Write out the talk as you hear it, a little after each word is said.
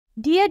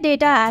Dear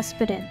data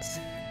aspirants,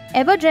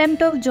 ever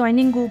dreamt of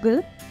joining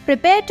Google?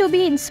 Prepare to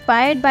be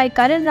inspired by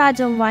Karan Raj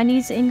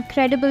Ambwani's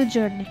incredible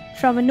journey.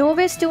 From a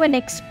novice to an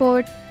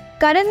expert,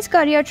 Karan's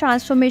career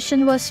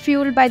transformation was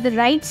fueled by the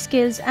right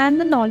skills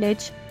and the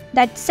knowledge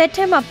that set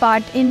him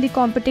apart in the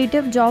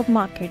competitive job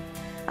market,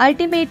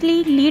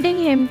 ultimately leading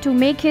him to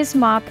make his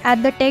mark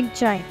at the tech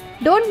giant.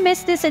 Don't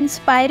miss this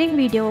inspiring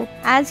video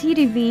as he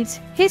reveals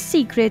his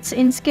secrets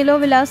in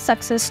SkilloVilla's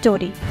success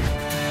story.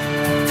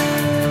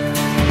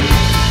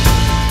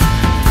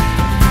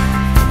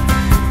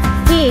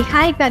 Hey,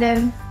 hi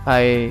Karan.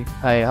 Hi,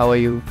 how are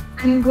you?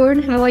 I'm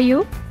good. How are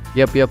you?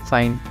 Yep,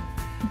 fine.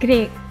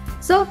 Great.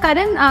 So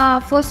Karan,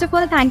 first of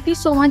all, thank you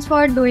so much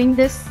for doing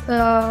this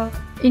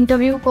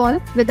interview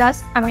call with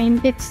us. I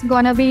mean, it's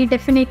gonna be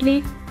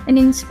definitely an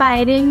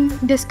inspiring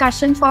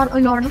discussion for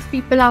a lot of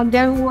people out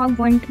there who are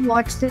going to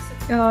watch this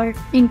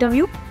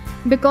interview,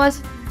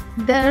 because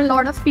there are a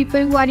lot of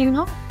people who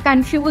are,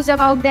 confused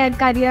about their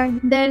career.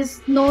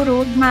 There's no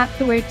roadmap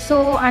to it.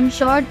 So I'm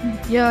sure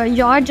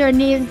your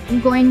journey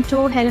is going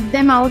to help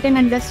them out in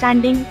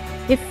understanding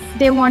if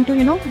they want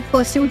to,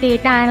 pursue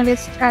data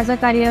analyst as a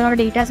career or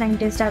data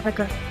scientist as a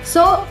career.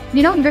 So,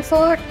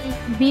 before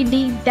we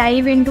deep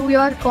dive into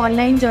your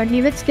online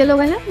journey with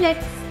SkilloVilla,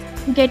 let's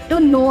get to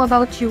know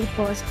about you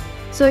first.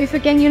 So if you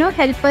can,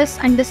 help us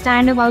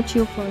understand about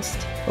you first.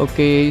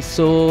 Okay,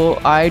 so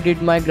I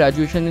did my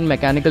graduation in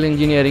mechanical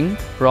engineering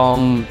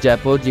from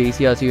Jaipur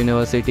JCRC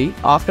University.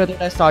 After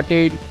that, I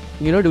started,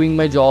 doing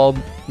my job.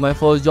 My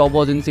first job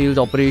was in sales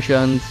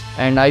operations,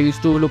 and I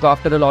used to look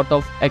after a lot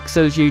of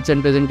Excel sheets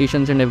and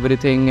presentations and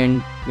everything,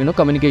 and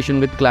communication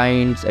with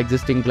clients,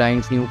 existing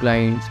clients, new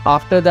clients.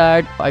 After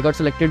that, I got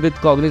selected with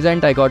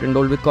Cognizant. I got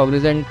enrolled with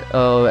Cognizant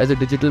as a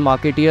digital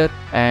marketeer,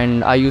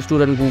 and I used to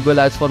run Google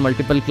ads for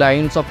multiple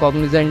clients of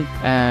Cognizant.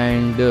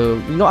 And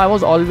I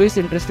was always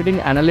interested in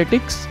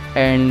analytics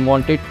and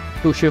wanted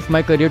to shift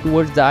my career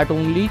towards that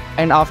only.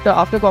 And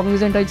after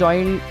Cognizant, I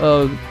joined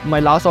my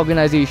last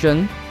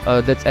organization,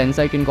 that's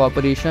Insight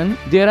Incorporation.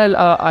 There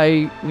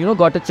I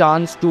got a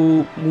chance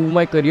to move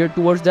my career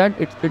towards that.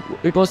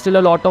 It was still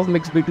a lot of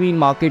mix between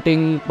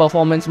marketing,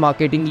 performance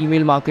marketing,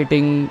 email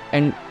marketing,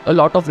 and a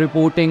lot of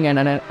reporting and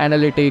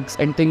analytics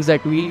and things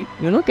that we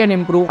can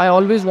improve. I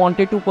always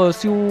wanted to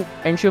pursue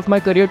and shift my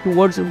career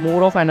towards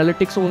more of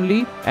analytics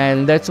only,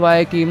 and that's why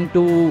I came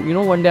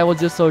to one day I was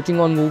just searching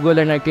on Google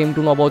and I came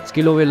to know about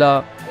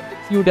SkilloVilla,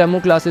 few demo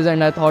classes,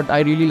 and I thought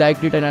I really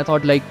liked it, and I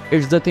thought like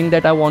it's the thing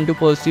that I want to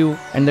pursue,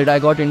 and that I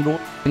got enrolled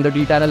in the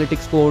data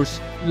analytics course,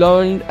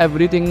 learned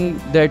everything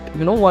that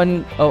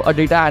a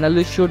data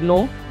analyst should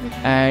know.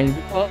 And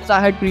because I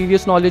had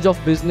previous knowledge of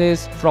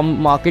business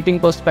from marketing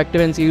perspective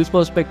and sales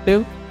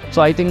perspective,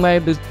 so I think my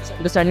business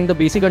understanding, the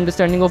basic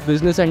understanding of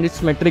business and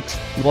its metrics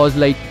was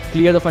like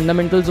clear. The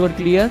fundamentals were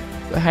clear.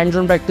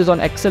 Hands-on practice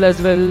on Excel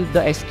as well. The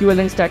SQL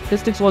and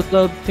statistics was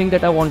the thing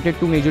that I wanted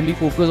to majorly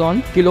focus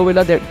on.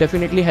 SkilloVilla that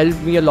definitely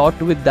helped me a lot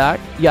with that.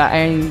 Yeah,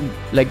 and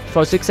like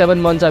for 6-7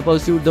 months I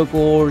pursued the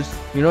course,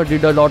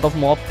 did a lot of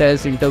mock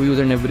tests, interviews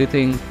and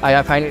everything.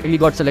 I finally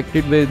got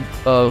selected with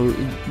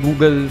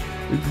Google,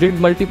 did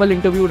multiple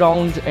interview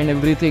rounds and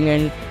everything,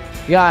 and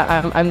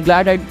yeah, I'm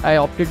glad I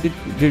opted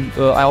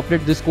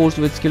this course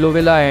with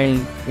SkilloVilla,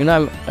 and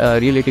I'm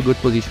really at a good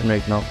position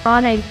right now.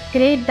 Alright,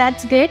 great.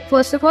 That's great.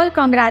 First of all,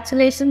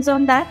 congratulations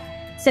on that,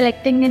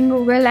 selecting in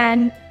Google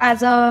and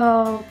as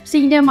a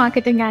senior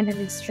marketing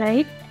analyst,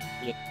 right?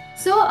 Yeah.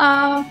 So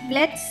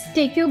let's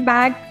take you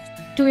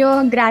back to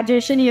your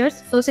graduation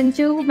years. So since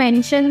you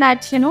mentioned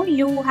that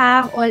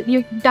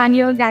you've done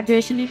your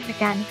graduation in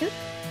mechanical.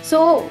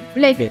 So,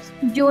 Yes.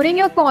 during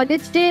your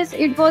college days,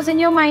 it was in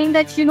your mind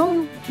that,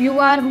 you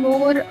are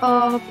more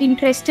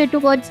interested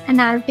towards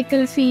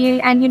analytical field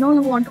and, you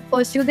want to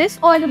pursue this,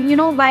 or,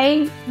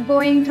 while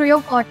going through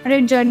your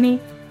corporate journey,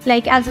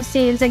 like as a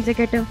sales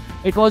executive?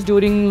 It was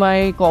during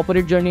my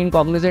corporate journey in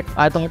Cognizant.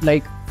 I thought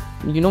like,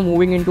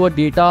 moving into a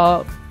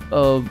data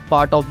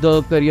part of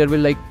the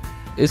career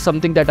is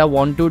something that I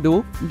want to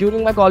do.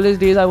 During my college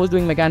days, I was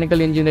doing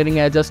mechanical engineering.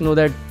 I just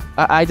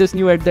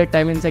knew at that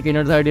time in second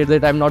or third year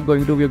that I'm not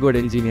going to be a good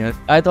engineer.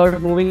 I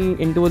thought moving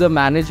into the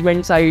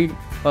management side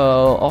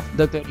of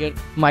the career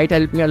might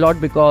help me a lot,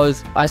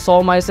 because I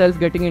saw myself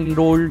getting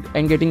enrolled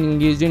and getting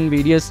engaged in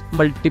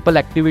multiple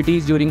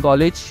activities during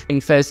college, in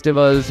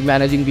festivals,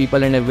 managing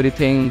people and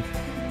everything.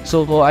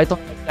 So I thought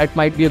that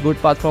might be a good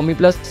path for me.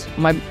 Plus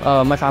my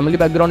family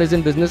background is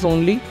in business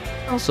only.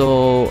 Okay.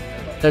 So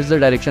that's the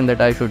direction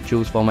that I should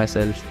choose for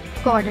myself.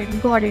 Got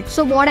it.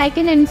 So what I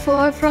can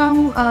infer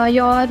from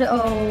your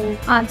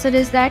answer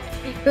is that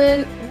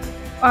people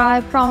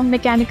are from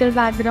mechanical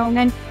background,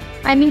 and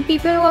I mean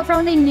people who are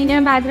from the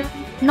engineer background,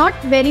 not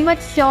very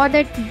much sure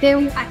that they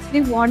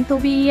actually want to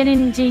be an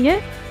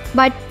engineer,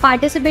 but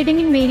participating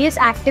in various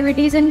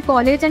activities in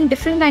college and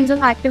different kinds of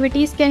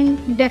activities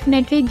can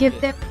definitely give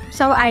them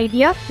some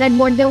idea that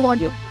what they want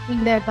to do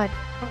in their career.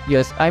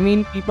 Yes, I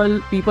mean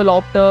people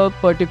opt a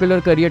particular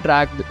career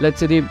track.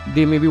 Let's say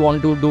they maybe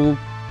want to do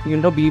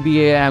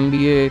BBA,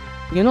 MBA,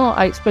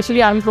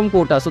 especially I'm from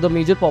Kota, so the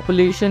major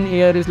population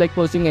here is like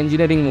pursuing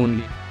engineering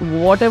only.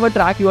 Whatever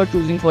track you are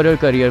choosing for your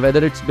career,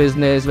 whether it's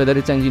business, whether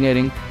it's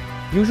engineering,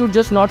 you should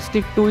just not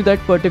stick to that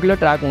particular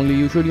track only.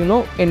 You should,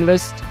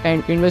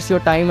 invest your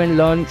time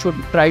and should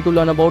try to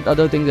learn about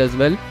other things as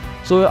well.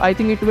 So I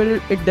think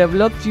it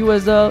develops you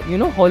as a,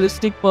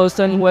 holistic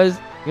person who has,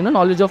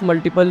 knowledge of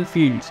multiple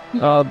fields.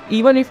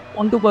 Even if you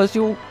want to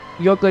pursue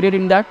your career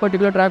in that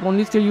particular track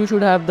only, still you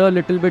should have the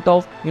little bit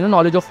of,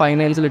 knowledge of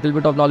finance, a little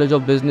bit of knowledge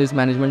of business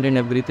management and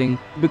everything.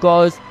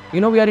 Because,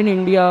 we are in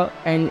India,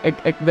 and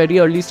at very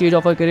early stage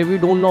of our career, we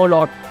don't know a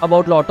lot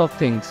about lot of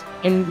things.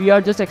 And we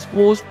are just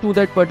exposed to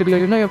that particular,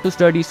 you have to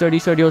study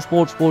or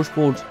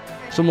sports.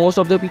 So most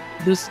of the people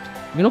just,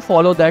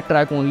 follow that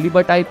track only.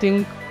 But I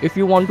think if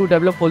you want to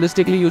develop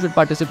holistically, you should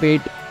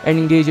participate and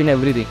engage in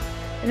everything.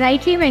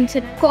 Rightly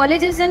mentioned.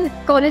 College is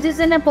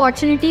an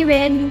opportunity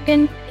where you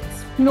can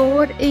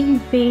explore in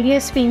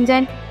various fields,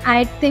 and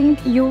I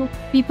think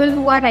people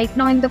who are right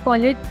now in the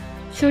college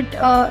should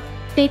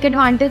take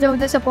advantage of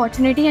this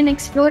opportunity and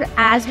explore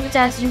as much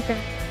as you can.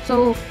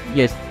 So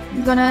yes,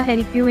 it's gonna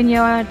help you in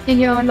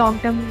your long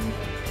term.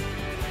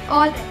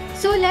 All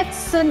so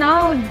let's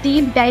now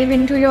deep dive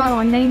into your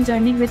online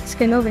journey with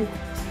SkilloVilla.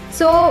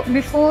 So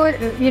before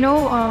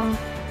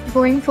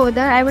going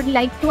further, I would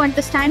like to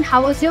understand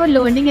how was your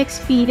learning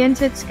experience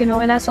with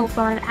SkilloVilla so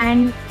far,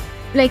 and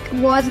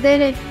was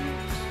there a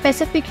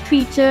specific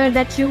feature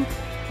that you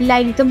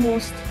liked the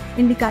most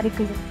in the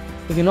curriculum?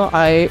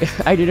 I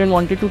didn't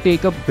wanted to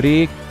take a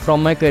break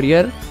from my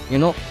career.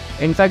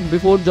 In fact,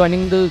 before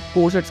joining the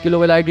course at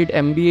SkilloVilla, I did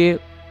MBA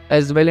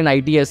as well in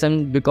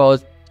ITSM,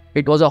 because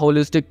it was a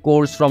holistic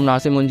course from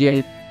Nasemunji,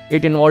 and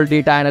it involved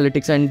data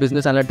analytics and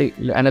business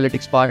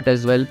analytics part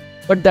as well.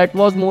 But that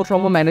was more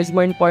from a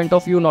management point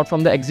of view, not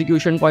from the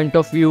execution point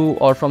of view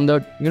or from the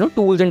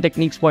tools and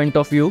techniques point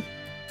of view.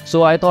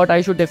 So I thought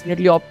I should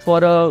definitely opt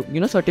for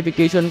a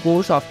certification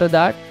course after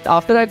that.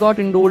 After I got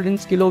enrolled in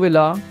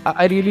SkilloVilla,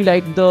 I really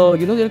liked the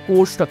their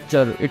course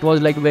structure. It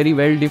was like very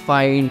well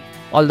defined,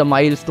 all the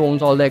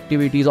milestones, all the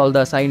activities, all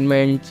the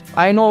assignments.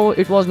 I know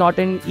it was not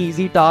an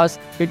easy task.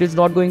 It is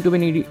not going to be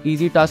an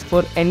easy task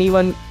for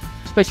anyone,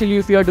 especially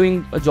if you are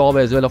doing a job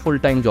as well, a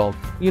full-time job.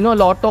 A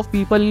lot of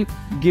people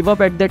give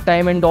up at that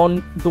time and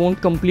don't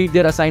complete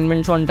their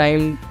assignments on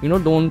time,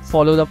 don't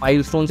follow the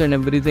milestones and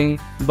everything.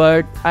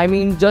 But I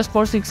mean, just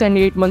for 6 and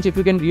 8 months, if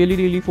you can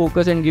really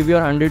focus and give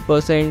your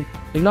 100%,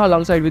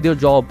 alongside with your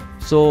job.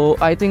 So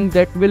I think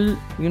that will,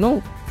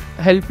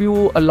 help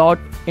you a lot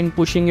in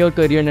pushing your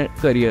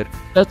career.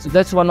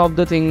 That's one of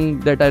the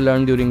things that I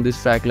learned during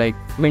this track, like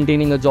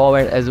maintaining a job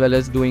as well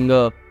as doing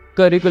a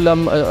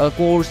curriculum, a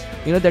course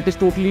that is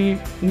totally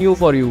new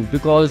for you.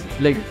 Because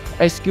like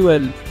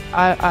SQL,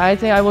 I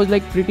think I was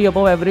like pretty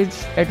above average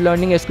at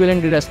learning SQL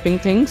and grasping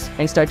things,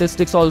 and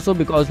statistics also,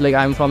 because like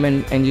I'm from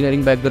an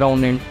engineering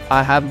background and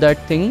I have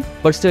that thing.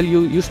 But still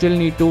you still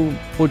need to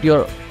put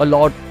a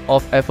lot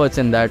of efforts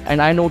in that.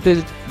 And I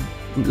noticed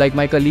like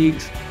my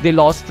colleagues, they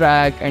lost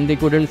track and they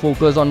couldn't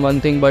focus on one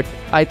thing. But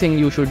I think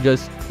you should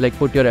just like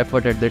put your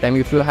effort at the time.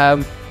 If you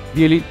have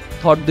really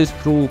thought this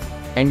through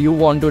and you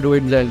want to do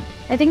it, then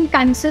I think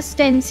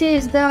consistency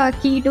is the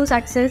key to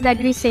success that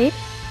we say.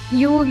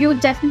 You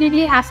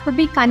definitely have to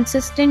be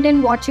consistent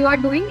in what you are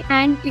doing,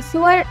 and if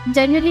you are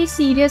genuinely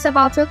serious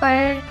about your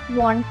career,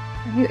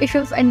 if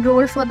you've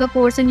enrolled for the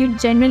course and you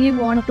genuinely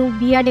want to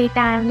be a data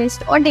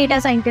analyst or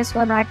data scientist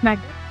for that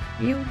matter,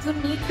 you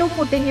need to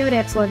put in your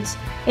efforts.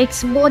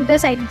 It's both the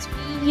sides.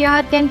 We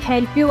here can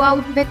help you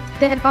out with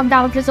the help of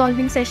doubt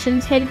resolving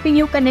sessions, helping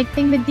you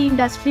connecting with the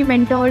industry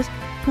mentors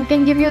who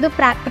can give you the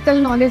practical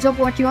knowledge of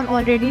what you are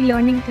already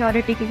learning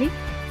theoretically.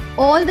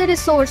 All the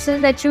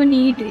resources that you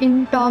need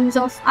in terms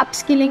of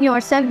upskilling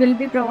yourself will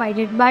be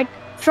provided. But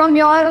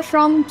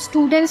from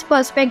students'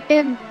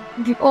 perspective,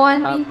 all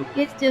we need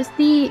is just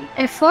the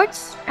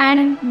efforts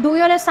and do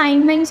your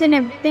assignments and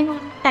everything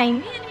on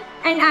time.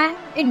 And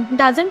it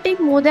doesn't take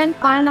more than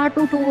 1 hour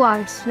to 2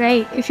 hours,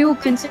 right? If you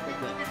consider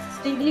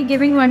consistently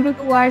giving 1 to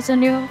 2 hours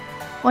on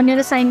your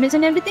assignments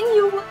and everything,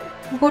 you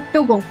are good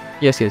to go.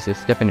 Yes,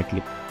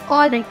 definitely.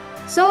 All right.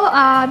 So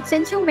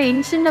since you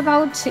mentioned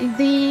about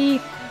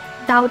the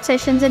doubt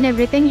sessions and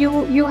everything,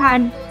 you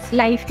had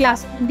live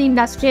class with the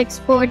industry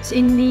experts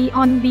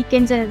on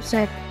weekends as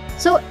well.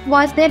 So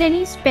was there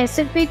any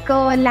specific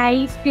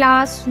live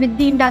class with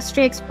the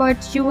industry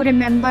experts you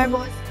remember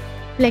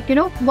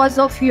was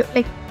of you,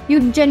 like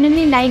you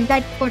genuinely like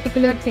that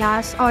particular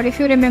class, or if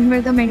you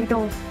remember the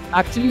mentor?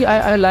 Actually,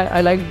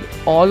 I liked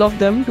all of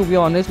them, to be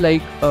honest.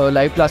 Like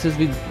live classes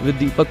with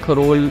Deepak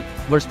Kharol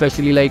were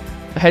especially like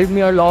helped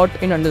me a lot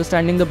in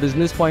understanding the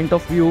business point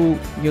of view,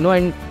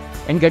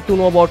 and get to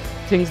know about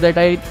things that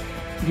I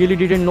really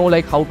didn't know,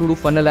 like how to do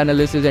funnel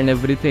analysis and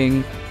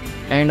everything.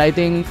 And I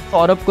think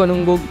Saurabh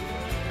Kanungo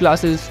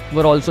classes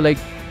were also like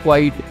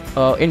quite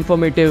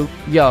informative.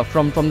 Yeah,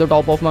 from the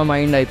top of my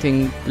mind, I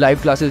think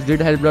live classes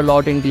did help a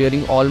lot in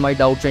clearing all my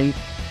doubts and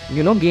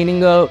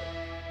gaining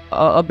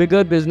a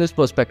bigger business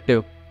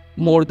perspective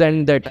more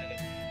than that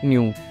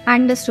new.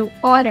 Understood.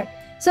 All right.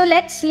 So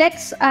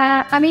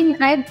I mean,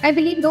 I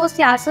believe those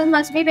classes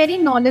must be very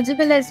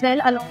knowledgeable as well,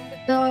 along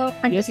with the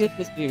Yes.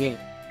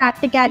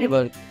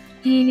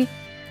 practicality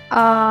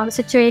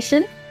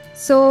situation.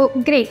 So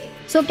great.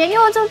 So can you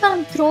also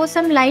throw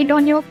some light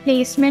on your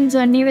placement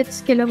journey with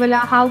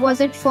SkilloVilla? How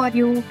was it for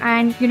you?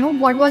 And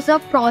what was the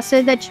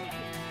process that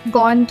you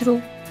gone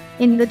through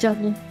in the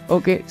journey?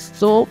 Okay,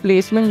 so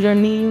placement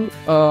journey,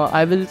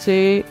 I will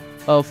say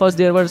first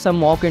there were some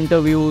mock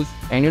interviews,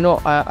 and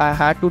I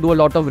had to do a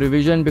lot of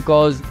revision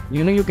because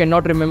you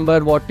cannot remember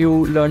what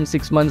you learned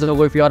 6 months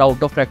ago if you are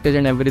out of practice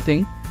and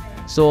everything.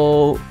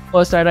 So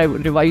first I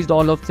revised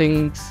all of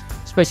things,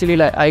 especially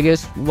like I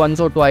guess once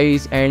or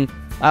twice, and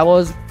I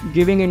was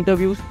giving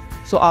interviews.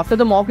 So after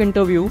the mock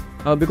interview,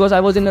 because I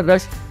was in a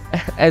rush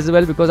as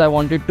well, because I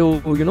wanted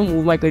to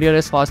move my career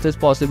as fast as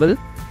possible,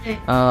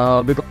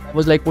 because I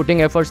was like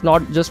putting efforts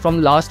not just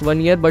from last 1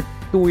 year but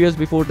 2 years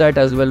before that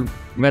as well,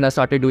 when I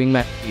started doing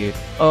my MBA.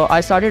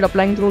 I started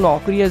applying through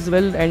Naukri as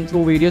well and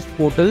through various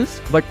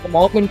portals, but the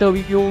mock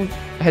interview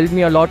helped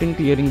me a lot in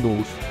clearing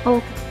those.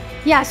 Okay.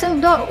 Yeah, so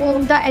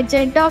the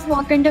agenda of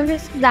mock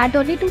interviews is that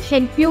only to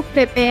help you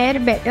prepare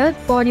better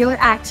for your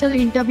actual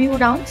interview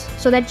rounds,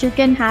 so that you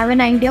can have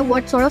an idea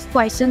what sort of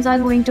questions are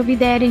going to be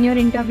there in your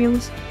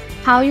interviews,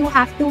 how you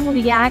have to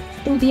react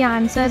to the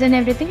answers and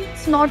everything.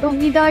 It's not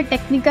only the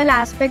technical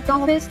aspect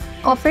of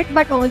it,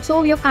 but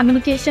also your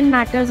communication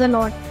matters a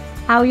lot.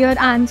 How you're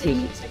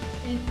answering,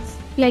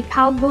 like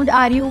how good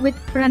are you with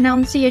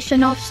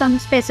pronunciation of some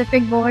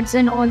specific words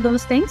and all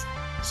those things.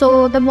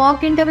 So the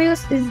mock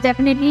interviews is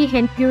definitely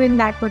help you in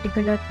that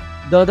particular.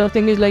 The other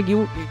thing is like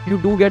you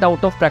do get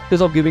out of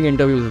practice of giving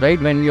interviews, right?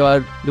 When you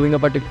are doing a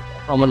particular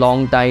from a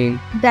long time.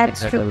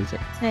 That's true.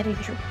 Very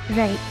true.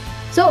 Right.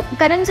 So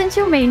Karan, since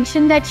you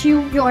mentioned that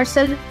you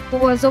yourself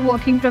was a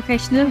working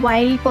professional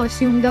while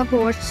pursuing the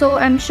course, so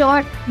I'm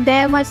sure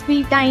there must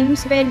be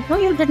times when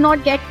you did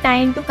not get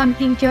time to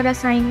complete your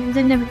assignments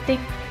and everything,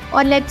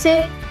 or let's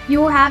say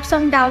you have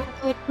some doubt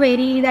or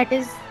query that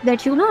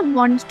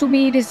wants to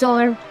be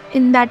resolved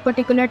in that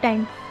particular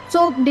time.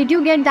 So did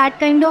you get that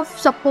kind of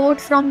support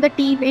from the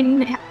team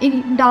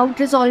in doubt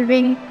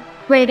resolving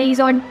queries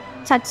on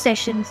such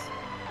sessions?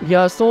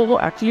 Yeah, so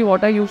actually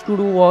what I used to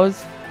do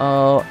was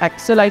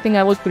Excel, I think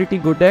I was pretty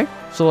good at,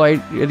 so I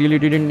really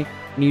didn't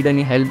need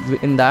any help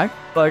in that.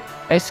 But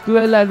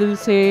SQL, I will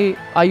say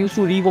I used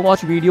to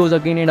rewatch videos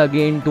again and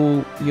again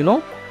to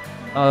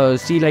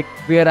see like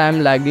where I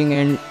am lagging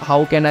and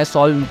how can I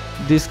solve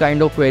this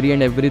kind of query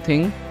and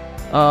everything.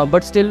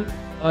 But still,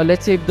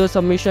 let's say if the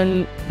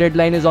submission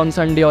deadline is on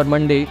Sunday or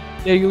Monday,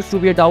 there used to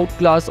be a doubt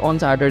class on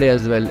Saturday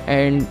as well,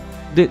 and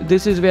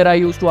this is where I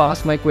used to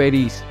ask my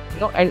queries.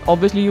 And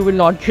obviously you will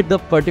not get the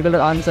particular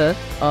answer.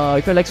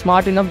 If you're like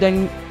smart enough,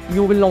 then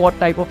you will know what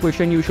type of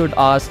question you should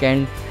ask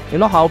and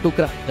how to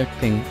crack that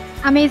thing.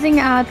 Amazing,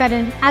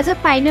 Karan. As a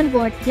final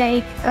word,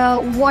 like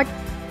what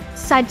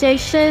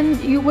suggestion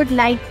you would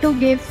like to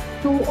give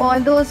to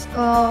all those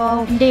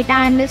data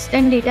analysts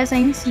and data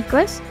science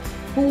seekers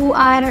who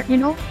are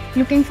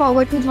looking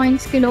forward to join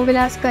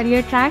SkilloVilla's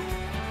career track,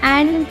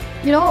 and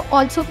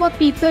also for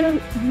people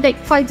like,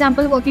 for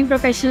example, working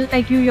professionals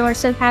like you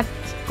yourself have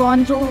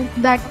gone through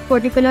that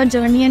particular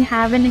journey and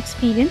have an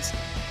experience,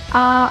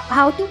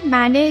 how to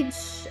manage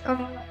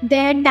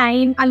their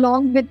time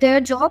along with their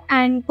job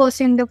and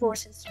pursuing the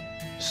courses?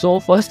 So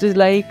first is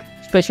like,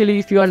 especially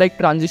if you are like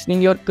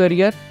transitioning your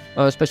career,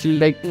 especially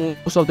like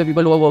most of the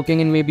people who are working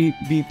in maybe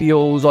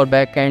BPOs or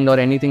backend or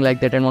anything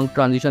like that and want to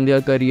transition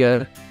their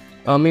career,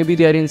 maybe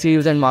they are in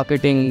sales and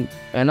marketing,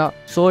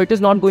 so it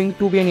is not going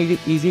to be an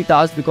easy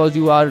task, because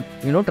you are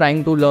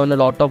trying to learn a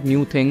lot of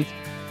new things.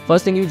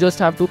 First thing, you just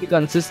have to be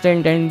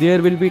consistent, and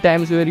there will be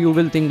times where you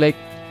will think like,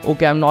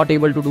 okay, I'm not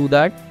able to do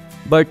that,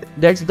 but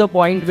that's the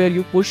point where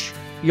you push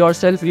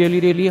yourself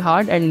really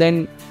hard, and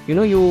then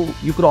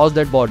you cross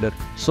that border.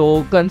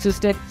 So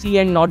consistency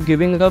and not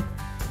giving up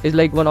is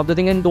like one of the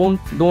things, and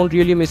don't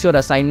really miss your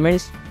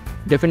assignments.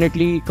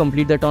 Definitely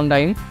complete that on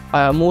time.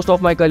 Most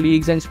of my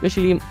colleagues, and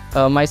especially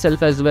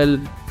myself as well,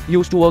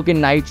 used to work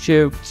in night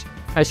shifts,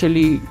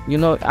 especially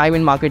I'm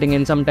in marketing,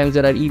 and sometimes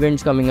there are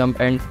events coming up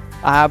and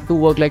I have to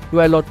work like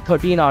 12 or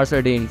 13 hours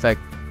a day in fact.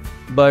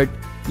 But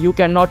you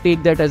cannot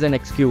take that as an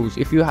excuse.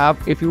 If you have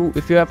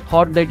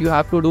thought that you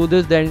have to do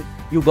this, then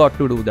you got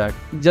to do that.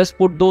 Just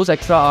put those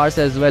extra hours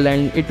as well,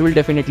 and it will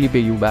definitely pay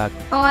you back.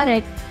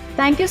 Alright.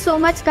 Thank you so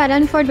much,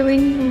 Karan, for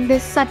doing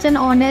this such an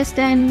honest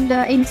and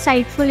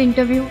insightful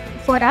interview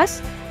for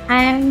us.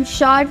 I am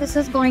sure this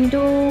is going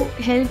to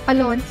help a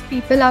lot of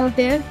people out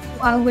there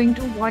who are going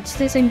to watch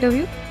this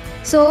interview.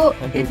 So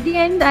at the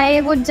end,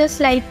 I would just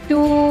like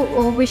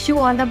to wish you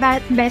all the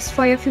best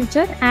for your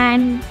future.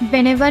 And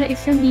whenever,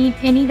 if you need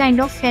any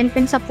kind of help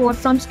and support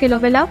from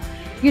SkilloVilla,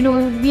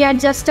 we are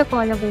just a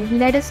call away.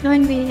 Let us know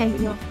and we'll help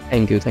you.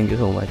 Thank you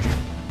so much.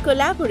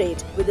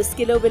 Collaborate with the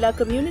SkilloVilla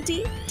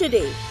community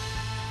today.